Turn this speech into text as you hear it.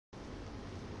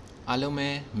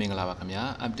အားလုံးပဲမင်္ဂလာပါခင်ဗျာ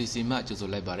MTC မှကြို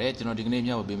ဆိုလိုက်ပါတယ်ကျွန်တော်ဒီကနေ့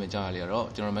မျှဝေပေးမယ့်ကြောင်းအရာ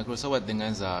လေးတော့ကျွန်တော် Microsoft Word သင်ခ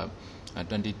န်းစာ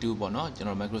22ပေါ့နော်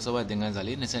ကျွန်တော် Microsoft Word သင်ခ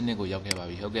န်းစာလေး22ကိုရောက်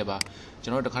ခဲ့ပါပြီဟုတ်ကဲ့ပါကျွ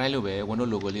န်တော်တခါတည်းလိုပဲ Windows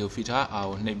logo လေးကို filter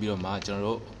အောင်နှိပ်ပြီးတော့မှ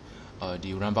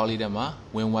ကျွန်တော်တို့ဒီ run box လေးထဲမှာ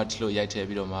win word လို့ရိုက်ထ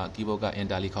ည့်ပြီးတော့မှ keyboard က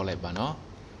enter လေးခောက်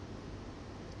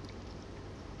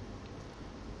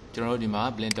လိုက်ပါနော်ကျွန်တော်တို့ဒီမှာ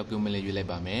blank document လေးရွေးလိုက်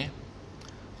ပါ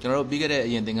မယ်ကျွန်တော်တို့ပြီးခဲ့တဲ့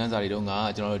အရင်သင်ခန်းစာတွေတုန်းက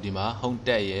ကျွန်တော်တို့ဒီမှာ home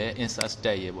tab ရယ် insert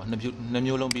tab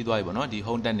ရယ်ပေါ့နှစ်မျိုးလုံးပြီးသွားပြီပေါ့နော်ဒီ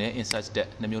home tab နဲ့ insert tab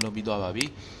နှစ်မျိုးလုံးပြီးသွားပါပြီ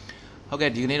ဟုတ်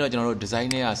ကဲ့ဒီကနေ့တော့ကျွန်တော်တို့ design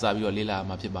နဲ့စပြီးတော့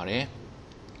လေ့လာမှာဖြစ်ပါတယ်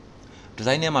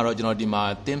design နဲ့မှာတော့ကျွန်တော်ဒီမှာ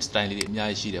theme style လေးတွေ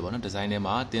အများကြီးရှိတယ်ပေါ့နော် design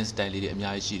နဲ့မှာ theme style လေးတွေ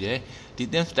အများကြီးရှိတယ်ဒီ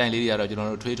theme style လေးတွေကတော့ကျွန်တော်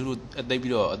တို့ထွေထူးထူးအသိ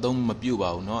ပြီးတော့အသုံးမ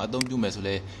ပြုပါဘူးเนาะအသုံးပြုမယ်ဆို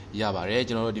လဲရပါတယ်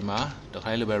ကျွန်တော်တို့ဒီမှာ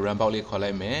တစ်ခါလေးလိုပဲ run box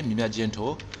လေးခေါ်လိုက်မယ်မြတ်ချင်း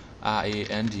ထိုး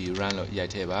RAND run လို့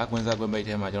ရိုက်ထည့်ပါကွင်းစားကွင်းပိတ်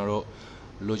ထဲမှာကျွန်တော်တို့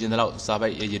လိုချင်တဲ့လောက်စာပို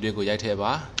က်အရေးတွေကိုရိုက်ထ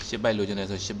ည့်ပါ10 byte လိုချင်တယ်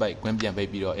ဆို10 byte ကွ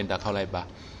င်းပြန်ပိတ်ပြီးတော့ enter ခောက်လိုက်ပါ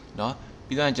เนาะ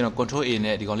ပြီးတော့ကျွန်တော် control A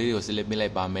နဲ့ဒီကောင်လေးတွေကို select ပေးလို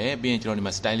က်ပါမယ်ပြီးရင်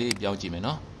ကျွန်တော်ဒီမှာ style လေးပြောင်းကြည့်မယ်เน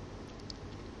าะ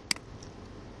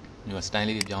ဒီမှာ style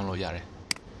လေးတွေပြောင်းလို့ရ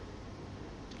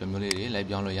တယ်ဒီမျိုးလေးတွေ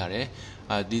လိုက်ပြောင်းလို့ရတယ်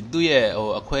ဒီသူ့ရဲ့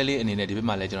အခွဲလေးအနေနဲ့ဒီဘက်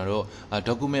မှာလည်းကျွန်တော်တို့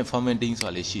document formatting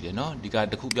ဆိုတာလေးရှိတယ်เนาะဒီ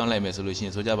ကတစ်ခုပြောင်းလိုက်မယ်ဆိုလို့ရှိရ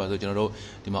င်ဆိုကြပါစို့ကျွန်တော်တို့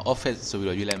ဒီမှာ office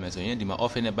ဆိုပြီးတော့ရွေးလိုက်မယ်ဆိုရင်ဒီမှာ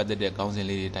office နဲ့ပတ်သက်တဲ့ခေါင်း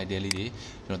စဉ်လေးတွေ title လေးတွေ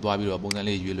ကျွန်တော်တွားပြီးတော့ပုံစံ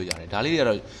လေးရွေးလို့ရတယ်ဒါလေးတွေက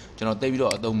တော့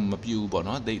ကျွန်တော်သိပြီးတော့အသုံးမပြုဘူးပေါ့เ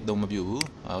นาะသိအသုံးမပြု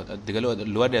ဘူးတ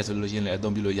ကယ်လို့လိုအပ်တယ်ဆိုလို့ရှိရင်လည်းအ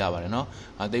သုံးပြုလို့ရပါတယ်เนา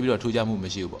ะသိပြီးတော့ထူးခြားမှုမ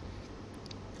ရှိဘူးပေါ့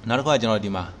နောက်တစ်ခါ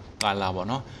ကျွန်တော်ဒီမှာ color ပေါ့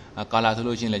เนาะ color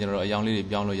ဆိုလို့ရှိရင်လည်းကျွန်တော်တို့အရောင်လေးတွေ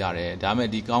ပြောင်းလို့ရတယ်ဒါပေမဲ့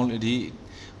ဒီ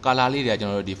color လေးတွေကကျွန်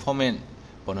တော်တို့ဒီ format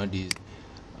ပေါ့နော်ဒီ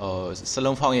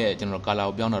စလုံး font ရဲ့ကျွန်တော်တို့ color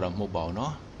ကိုပြောင်းတာတော့မဟုတ်ပါဘူးเน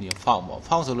าะဒီ font ပေါ့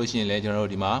font ဆိုလို့ရှိရင်လည်းကျွန်တော်တို့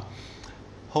ဒီမှာ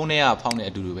home နဲ့က font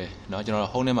နဲ့အတူတူပဲเนาะ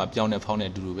ကျွန်တော်တို့ home နဲ့မှာပြောင်းတဲ့ font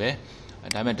နဲ့အတူတူပဲ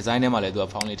ဒါပေမဲ့ design ထဲမှာလည်းသူက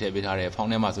font လေးထည့်ပေးထားတယ် font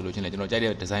ထဲမှာဆိုလို့ရှိရင်လည်း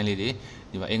ကျွန်တော်ကြိုက်တဲ့ design လေးတွေ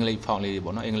ဒီမှာ English font လေးတွေ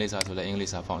ပေါ့เนาะ English စာဆိုလည်း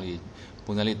English စာ font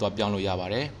လေးပုံစံလေးတွားပြောင်းလို့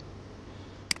ရပါတယ်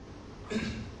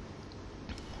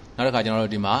နောက်တစ်ခါ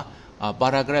ကျွန်တော်တို့ဒီမှာ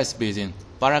paragraph spacing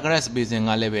paragraph spacing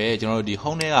ကလည်းပဲကျွန်တော်တို့ဒီ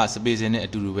home ထဲက spacing နဲ့အ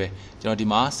တူတူပဲ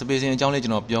ကျွန်တော်ဒီမှာ spacing အကြောင်းလေးကျွ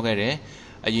န်တော်ပြောခဲ့တယ်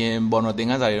အရင်ပေါ်တော့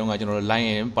သင်ခန်းစာတွေတုန်းကကျွန်တော်တို့ line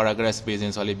in paragraph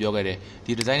spacing ဆိုလေးပြောခဲ့တယ်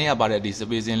ဒီ design တွေကပါတဲ့ဒီ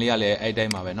spacing လေးကလည်းအဲ့တို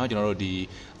င်းပါပဲเนาะကျွန်တော်တို့ဒီ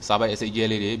စာပိုက်အစိတ်အကျဲ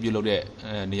လေးတွေပြုလုပ်တဲ့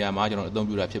နေရာမှာကျွန်တော်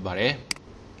အသုံးပြုတာဖြစ်ပါ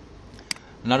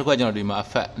တယ်နောက်တစ်ခုကကျွန်တော်ဒီမှာ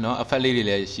effect เนาะ effect လေးတွေ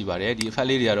လည်းရှိပါတယ်ဒီ effect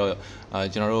လေးတွေ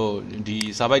ကတော့ကျွန်တော်တို့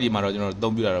ဒီစာပိုက်ဒီမှာတော့ကျွန်တော်အ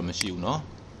သုံးပြုတာတော့မရှိဘူးเนาะ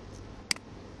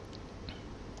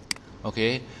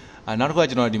okayနောက်တစ်ခု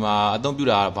ကကျွန်တော်ဒီမှာအသုံး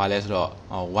ပြုတာဘာလဲဆိုတော့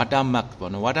watermark ပေါ့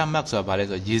နော် watermark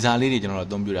ဆိုတာဘာလဲဆိုတော့ရေစာလေးတွေကျွန်တော်အ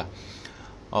သုံး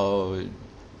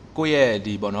ပြုတာကိုယ့်ရဲ့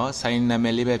ဒီပေါ့နော် sign နာ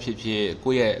မည်လေးပဲဖြစ်ဖြစ်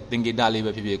ကိုယ့်ရဲ့သင်္ကေတ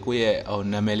လေးပဲဖြစ်ဖြစ်ကိုယ့်ရဲ့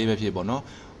နာမည်လေးပဲဖြစ်ပေါ့နော်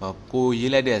ကိုရေး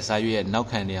လိုက်တဲ့စာရွက်ရဲ့နောက်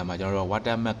ခံနေရာမှာကျွန်တော်တို့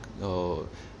watermark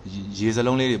ရေ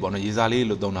စလုံးလေးတွေပေါ့နော်ရေစာလေး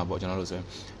လို့သုံးတာပေါ့ကျွန်တော်တို့ဆို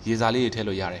ရင်ရေစာလေးတွေထ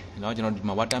ည့်လို့ရတယ်เนาะကျွန်တော်ဒီ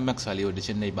မှာ watermark ဆိုတာလေးကိုတစ်ချ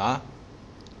က်နှိပ်ပါ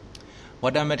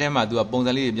watermark ထဲမှာသူက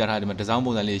ပုံစံလေးတွေပြထားတယ်ဒီမှာဒီဇိုင်း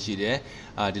ပုံစံလေးရှိတယ်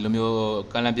ဒီလိုမျိုး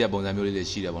ကန့်လန့်ပြတ်ပုံစံမျိုးလေးတွေ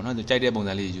ရှိတယ်ပေါ့နော်သူကြိုက်တဲ့ပုံ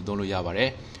စံလေးယူသုံးလို့ရပါ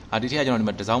တယ်ဒီထက်ကကျွန်တော်ဒီ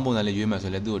မှာဒီဇိုင်းပုံစံလေးရွေးမယ်ဆိုရ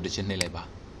င်လည်းသူ့ကိုတစ်ချက်နှိပ်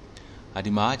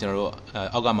လိုက်ပါဒီမှာ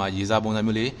ကျွန်တော်တို့အောက်ကမှာရေစာ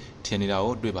ပုံစံမျိုးလေးထင်နေတာ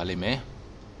ကိုတွေ့ပါလိမ့်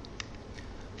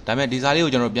မယ်ဒါပေမဲ့ဒီစာလေးကို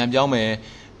ကျွန်တော်ပြန်ပြောင်း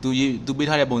မယ်သူပေး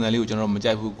ထားတဲ့ပုံစံလေးကိုကျွန်တော်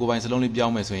မကြိုက်ဘူးကိုယ်ပိုင်စလုံးလေးပြော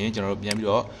င်းမယ်ဆိုရင်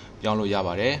ကျွန်တော်တို့ပြန်ပြီးတော့ပြောင်းလို့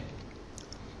ရပါတယ်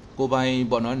ကိုပိုင်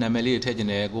ပေါ့နော်နာမည်လေးထည့်ခြ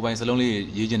င်းနဲ့ကိုပိုင်စလုံးလေး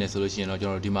ရေးခြင်းနဲ့ဆိုလို့ရှိရင်တော့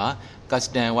ကျွန်တော်တို့ဒီမှာ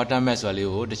custom watermark ဆိုတာလေး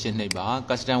ကိုတစ်ချက်နှိပ်ပါ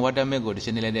custom watermark ကိုတစ်ချ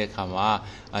က်နှိပ်လိုက်တဲ့အခါ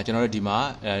မှာကျွန်တော်တို့ဒီမှာ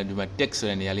text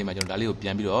ဆိုတဲ့နေရာလေးမှာကျွန်တော်ဒါလေး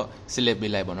ကိုပြန်ပြီးတော့ select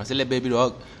ပေးလိုက်ပေါ့နော် select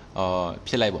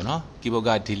ပေးပြီးတော့ဖြစ်လိုက်ပေါ့နော် keyboard က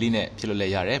delete နဲ့ဖြစ်လို့လ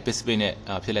ည်းရတယ် paste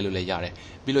နဲ့ဖြစ်လိုက်လို့လည်းရတယ်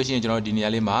ပြီးလို့ရှိရင်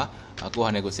ကျွန်တော်ဒီနေရာလေးမှာကို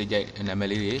ယ့်ဟာနဲ့ကိုယ်စိတ်ကြိုက်နာမည်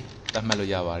လေးတွေ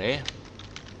သတ်မှတ်လို့ရပါ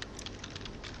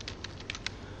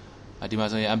တယ်ဒီမှာ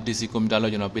ဆိုရင် MTC computer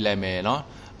လို့ကျွန်တော်ပြလိုက်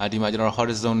မယ်နော်ဒီမှာကျွန်တော်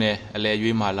horizon နဲ့အလဲ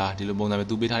ရွေးမှာလားဒီလိုပုံစံ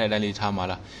မျိုးသူပေးထားတဲ့အတိုင်းလေးထားမှာ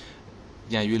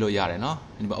လားပြန်ရွေးလို့ရ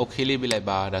တယ်နော်ဒီမှာ okay လေးပြလိုက်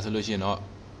ပါဒါဆိုလို့ရှိ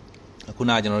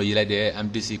ရင်တော့ခုနကကျွန်တော်ရေးလိုက်တဲ့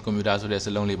MTC computer ဆိုတဲ့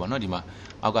စလုံးလေးပေါ့နော်ဒီ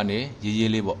မှာအောက်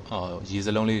ကနေရေးလေးပေါ့ရေး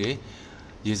စလုံးလေး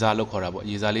တွေရေး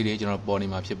စားလို့ခေါ်တာပေါ့ရေးစားလေးတွေကျွန်တော်ပေါ်နေ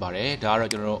မှာဖြစ်ပါတယ်ဒါ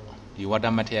ကတော့ကျွန်တော်တို့ဒီ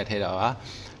watermark ထည့်တာပါ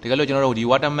တကယ်လို့ကျွန်တော်တို့ဒီ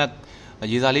watermark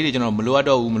ရေးစားလေးတွေကျွန်တော်မလိုအပ်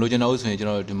တော့ဘူးမလိုချင်တော့ဘူးဆိုရင်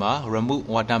ကျွန်တော်ဒီမှာ remove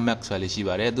watermark ဆိုတာလေး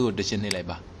ရှိပါတယ်သူ့ကိုတစ်ချက်နှိပ်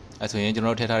လိုက်ပါအဲဆိုရင်ကျွန်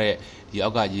တော်ထည့်ထားတဲ့ဒီ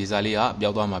အောက်ကရေစာလေးကပျော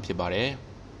က်သွားမှာဖြစ်ပါတယ်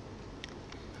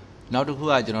နောက်တစ်ခု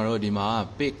ကကျွန်တော်တို့ဒီမှာ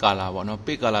page color ပေါ့နော်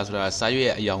page color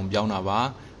ဆိုတာစာရွက်ရဲ့အရောင်ပြော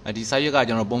င်းတာပါဒီစာရွက်က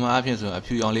ကျွန်တော်ပုံမှန်အားဖြင့်ဆိုရင်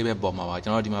အဖြူရောင်လေးပဲပေါ်မှာပါကျွ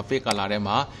န်တော်ဒီမှာ page color ထဲ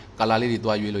မှာ color လေးတွေ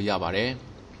တွားရွေးလို့ရပါတယ်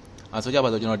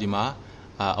ဆိုကြပါစို့ကျွန်တော်ဒီ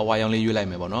မှာအဝါရောင်လေးရွေး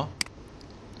လိုက်မယ်ပေါ့နော်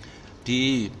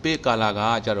ဒီ page color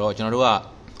ကကြတော့ကျွန်တော်တို့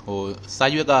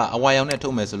ကစာရွက်ကအဝါရောင်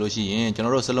နဲ့ထုတ်မယ်ဆိုလို့ရှိရင်ကျွန်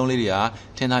တော်တို့စလုံးလေးတွေက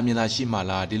ထင်သာမြင်သာရှိမှ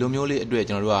လားဒီလိုမျိုးလေး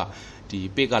အတွက်ကျွန်တော်တို့ကဒီ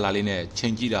page color လေးနဲ့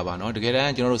ချိန်ကြည့်တာပါเนาะတကယ်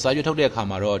တမ်းကျွန်တော်တို့စာရွက်ထုတ်တဲ့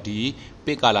အခါမှာတော့ဒီ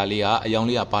page color လေးကအရောင်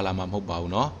လေးကပါလာမှာမဟုတ်ပါ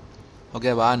ဘူးเนาะ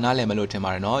Okay ပါနားလည်မလို့ထင်ပါ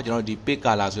တယ်เนาะကျွန်တော်ဒီ pig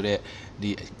color ဆိုတဲ့ဒီ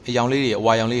အယောင်လေးတွေအ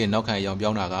ဝါရောင်လေးတွေနောက်ခံအယောင်ပြော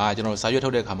င်းတာကကျွန်တော်စာရွက်ထု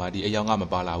တ်တဲ့အခါမှာဒီအယောင်ကမ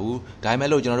ပါလာဘူးဒါပေမဲ့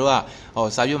လို့ကျွန်တော်တို့က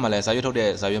စာရွက်မှာလည်းစာရွက်ထုတ်တဲ့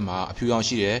စာရွက်မှာအဖြူရောင်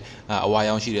ရှိတယ်အဝါ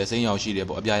ရောင်ရှိတယ်စိမ်းရောင်ရှိတယ်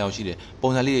ပေါ့အပြာရောင်ရှိတယ်ပုံ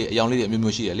စံလေးတွေအယောင်လေးတွေအမျိုး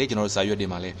မျိုးရှိတယ်လေကျွန်တော်တို့စာရွက်တွေ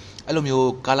မှာလည်းအဲ့လိုမျိုး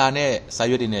color နဲ့စာ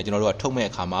ရွက်တွေနဲ့ကျွန်တော်တို့ကထုတ်မဲ့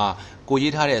အခါမှာကို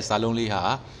ရေးထားတဲ့စာလုံးလေးဟာ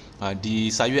ဒီ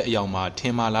စာရွက်အယောင်မှာထ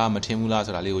င်မလားမထင်ဘူးလား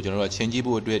ဆိုတာလေးကိုကျွန်တော်တို့ချင်းကြည့်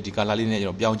ဖို့အတွက်ဒီ color လေးနဲ့ကျွ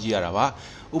န်တော်ပြောင်းကြည့်ရတာပါ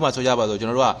ဥပမာဆိုကြပါစို့ကျွ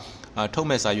န်တော်တို့ကထုတ်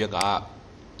မဲ့စာရွက်က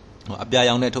အပြာ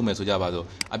ရောင်နဲ့ထုတ်မယ်ဆိုကြပါစို့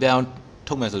အပြာရောင်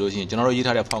ထုတ်မယ်ဆိုလို့ရှိရင်ကျွန်တော်တို့ရေး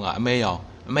ထားတဲ့ဖောင်းကအမဲရော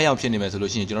င်ဖြစ်နေမယ်ဆို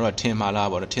လို့ရှိရင်ကျွန်တော်တို့ထင်မှာလား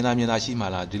ပေါ့နော်ထင်သာမြင်သာရှိမှာ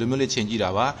လားဒီလိုမျိုးလေးချိန်ကြည့်တာ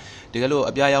ပါတကယ်လို့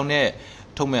အပြာရောင်နဲ့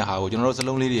ထုတ်မဲ့ဟာကိုကျွန်တော်တို့စ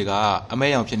လုံးလေးတွေကအမဲ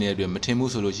ရောင်ဖြစ်နေတဲ့အတွက်မထင်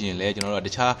ဘူးဆိုလို့ရှိရင်လည်းကျွန်တော်တို့တ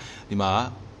ခြားဒီမှာ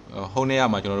ဟုံးထဲရ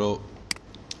မှာကျွန်တော်တို့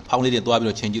ဖောင်းလေးတွေသွားပြီး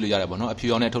တော့ချိန်ကြည့်လို့ရတယ်ပေါ့နော်အဖြူ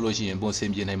ရောင်နဲ့ထုတ်လို့ရှိရင်ပိုဆ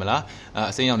င်ပြေနိုင်မလား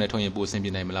အစိမ်းရောင်နဲ့ထုတ်ရင်ပိုဆင်ပြေ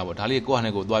နိုင်မလားပေါ့ဒါလေးကိုယ့်ဟာ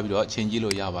နဲ့ကိုယ်သွားပြီးတော့ချိန်ကြည့်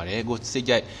လို့ရပါတယ်ကိုယ်စိတ်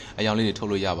ကြိုက်အယောင်လေးတွေထုတ်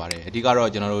လို့ရပါတယ်အဓိကတော့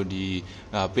ကျွန်တော်တို့ဒီ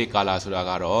pig color ဆိုတာ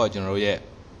ကတော့ကျွန်တော်တို့ရဲ့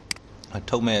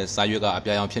ထုတ်မဲ့စာရွက်ကအ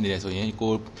ပြာရောင်ဖြစ်နေတယ်ဆိုရင်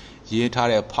ကိုရေးထား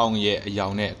တဲ့ဖောင်းရဲ့အယော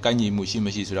င်နဲ့ကိုက်ညီမှုရှိမ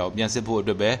ရှိဆိုတာကိုပြန်စစ်ဖို့အ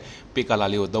တွက်ပဲ pig color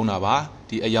လေးကိုသုံးတာပါ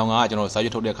ဒီအယောင်ကကျွန်တော်စာရွ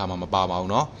က်ထုတ်တဲ့အခါမှာမပါပါဘူး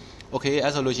เนาะ okay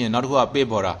အဲ့ဆိုလို့ရှိရင်နောက်တစ်ခုက page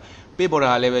border page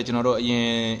border လည်းပဲကျွန်တော်တို့အရင်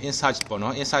insert ပေါ့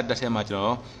နော် insert တစ်ထက်မှာကျွန်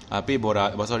တော်page border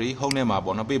sorry home ထဲမှာ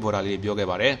ပေါ့နော် page border လေးပြောခဲ့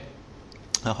ပါတယ်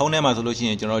home ထဲမှာဆိုလို့ရှိ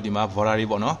ရင်ကျွန်တော်ဒီမှာ border တွေ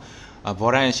ပေါ့နော်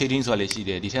border and shading ဆိုတာလေးရှိ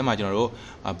တယ်ဒီထဲမှာကျွန်တော်တို့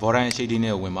border and shading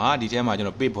နဲ့ဝင်ပါဒီထဲမှာကျွန်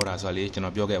တော် page border ဆိုတာလေးကျွန်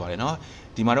တော်ပြောခဲ့ပါတယ်နော်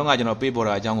ဒီမှာတော့ကကျွန်တော် page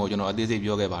border အကြောင်းကိုကျွန်တော်အသေးစိတ်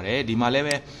ပြောခဲ့ပါတယ်ဒီမှာလည်း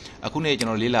ပဲအခုနေ့ကျွန်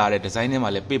တော်လေ့လာရတဲ့ design ထဲမှာ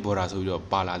လည်း page border ဆိုပြီးတော့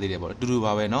ပါလာသေးတယ်ပေါ့တူတူ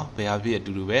ပါပဲနော်ဘယ်ဟာဖြစ်အ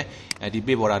တူတူပဲဒီ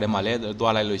page border ထဲမှာလည်း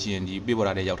သွားလိုက်လို့ရှိရင်ဒီ page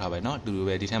border ထဲရောက်ထားပဲနော်တူတူ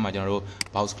ပဲဒီထဲမှာကျွန်တော်တို့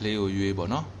box ကလေးကိုရွေးပေါ့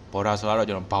နော် border ဆိုတော့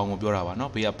ကျွန်တော်ဘောင်ကိုပြောတာပါနော်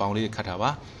ဘေးကဘောင်လေးခတ်တာပါ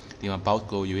ဒီမှာ box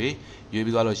ကိုရွေး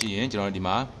ပြီးသွားလို့ရှိရင်ကျွန်တော်ဒီ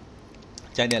မှာ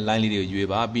ကြိုက်တဲ့ line လေးတွေကိုရွေး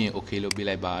ပါပြီးရင် okay လို့ပေး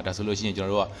လိုက်ပါဒါဆိုလို့ရှိရင်ကျွန်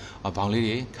တော်တို့ကဘောင်လေး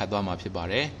တွေခတ်သွားမှာဖြစ်ပါ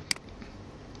တယ်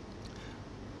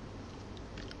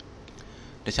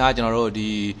တခြားကျွန်တော်တို့ဒီ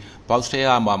box ထဲက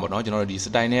မှာပေါ့နော်ကျွန်တော်တို့ဒီ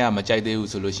style နဲ့ကမကြိုက်သေး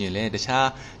ဘူးဆိုလို့ရှိရင်လည်းတခြား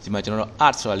ဒီမှာကျွန်တော်တို့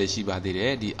art ဆိုတာလေးရှိပါသေးတ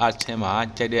ယ်ဒီ art ထဲမှာ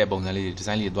ကြိုက်တဲ့ပုံစံလေးတွေ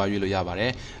design လေးတွေသွားရွေးလို့ရပါတ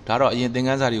ယ်ဒါတော့အရင်သင်ခ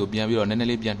န်းစာတွေကိုပြန်ပြီးတော့နည်းနည်း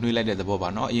လေးပြန်နှွှေးလိုက်တဲ့သဘောပါ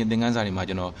နော်အရင်သင်ခန်းစာတွေမှာ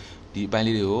ကျွန်တော်ဒီအပိုင်း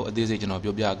လေးတွေကိုအသေးစိတ်ကျွန်တော်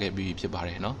ပြောပြခဲ့ပြီးဖြစ်ပါတ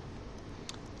ယ်နော်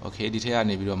okay ဒီထက်က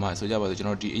နေပြီးတော့မှဆိုကြပါစို့ကျွန်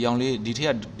တော်ဒီအယောင်လေးဒီထ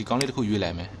က်ကဒီကောင်းလေးတစ်ခုရွေး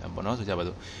လိုက်မယ်ပေါ့နော်ဆိုကြပါ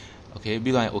စို့ okay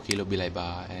ပြီးသွားရင် okay လို့ပေးလိုက်ပါ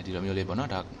ဒီလိုမျိုးလေးပေါ့နော်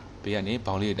ဒါပေးကနေ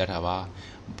ဘောင်လေးတွေတက်ထားပါ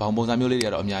ဘောင်ပုံစံမျိုးလေးတွေက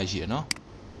တော့အများကြီးရှိတယ်နော်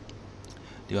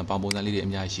ဒီမှာဘောင်ပုံစံလေးတွေအ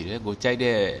များကြီးရှိတယ်ကိုကြိုက်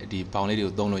တဲ့ဒီဘောင်လေးတွေ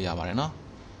ကိုသုံးလို့ရပါတယ်နော်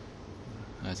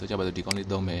ဆိုကြပါစို့ဒီကောင်းလေး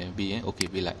သုံးမယ်ပြီးရင် okay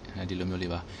ပေးလိုက်ဒီလိုမျိုး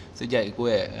လေးပါစိတ်ကြိုက်ကို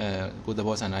ယ့်ရဲ့ကိုယ်သ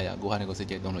ဘောဆန္ဒရကိုဟာနဲ့ကိုစိတ်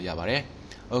ကြိုက်သုံးလို့ရပါတယ်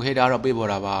okay ဒါတော့ပေးပေါ်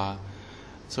တာပါ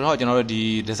ဆိုတော့ကျွန်တော်တို့ဒီ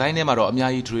design ထဲမှာတော့အ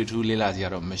များကြီး true လေးလာစီရ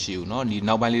တော့မရှိဘူးเนาะဒီ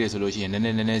နောက်ပိုင်းလေးတွေဆိုလို့ရှိရင်နည်း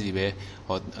နည်းစီပဲ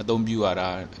ဟောအသုံးပြုရတာ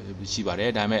ရှိပါတယ်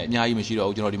ဒါပေမဲ့အများကြီးမရှိတော့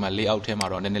ဘူးကျွန်တော်ဒီမှာ layout ထဲမှာ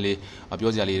တော့နည်းနည်းလေး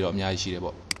ပြောစရာလေးတော့အများကြီးရှိတယ်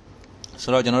ပေါ့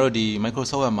ဆိုတော့ကျွန်တော်တို့ဒီ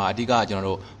Microsoft Word မှာအဓိကကျွန်တော်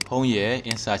တို့ home ရယ်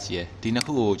insert ရယ်ဒီနှစ်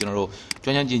ခုကိုကျွန်တော်တို့ကျွ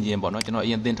မ်းကျင်ပေါ့နော်ကျွန်တော်အ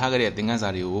ရင်သင်ထားခဲ့တဲ့သင်ခန်းစာ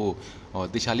တွေကို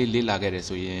တေချာလေးလေ့လာခဲ့တယ်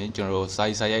ဆိုရင်ကျွန်တော်တို့စာ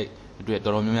ရိုက်အတွက်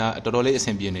တော်တော်လေးအဆ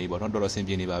င်ပြေနေပြီပေါ့နော်တော်တော်အဆင်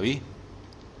ပြေနေပါပြီ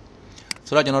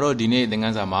ဆိုတော့ကျွန်တော်တို့ဒီနေ့သင်ခ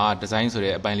န်းစာမှာ design ဆို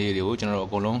တဲ့အပိုင်းလေးတွေကိုကျွန်တော်တို့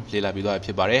အကုန်လုံးလေ့လာပြီးသွားဖြ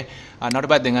စ်ပါတယ်နောက်တ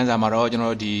စ်ပတ်သင်ခန်းစာမှာတော့ကျွန်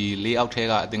တော်တို့ဒီ layout ထဲ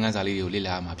ကသင်ခန်းစာလေးတွေကိုလေ့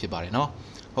လာရမှာဖြစ်ပါတယ်နော်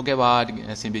ဟုတ်ကဲ့ပါ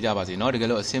အဆင်ပြေကြပါစေเนาะတကယ်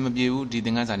လို့အဆင်မပြေဘူးဒီသ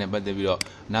င်ခန်းစာနဲ့ပတ်သက်ပြီးတော့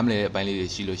နားမလည်တဲ့အပိုင်းလေးတွေ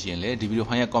ရှိလို့ရှိရင်လည်းဒီဗီဒီယို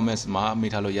ဖိုင်ရဲ့ comments မှာ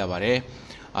မေးထားလို့ရပါတယ်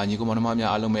ညီကောင်မောင်နှမ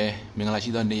များအားလုံးပဲမင်္ဂလာရှိ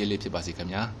သောနေ့ရက်လေးဖြစ်ပါစေခင်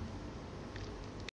ဗျာ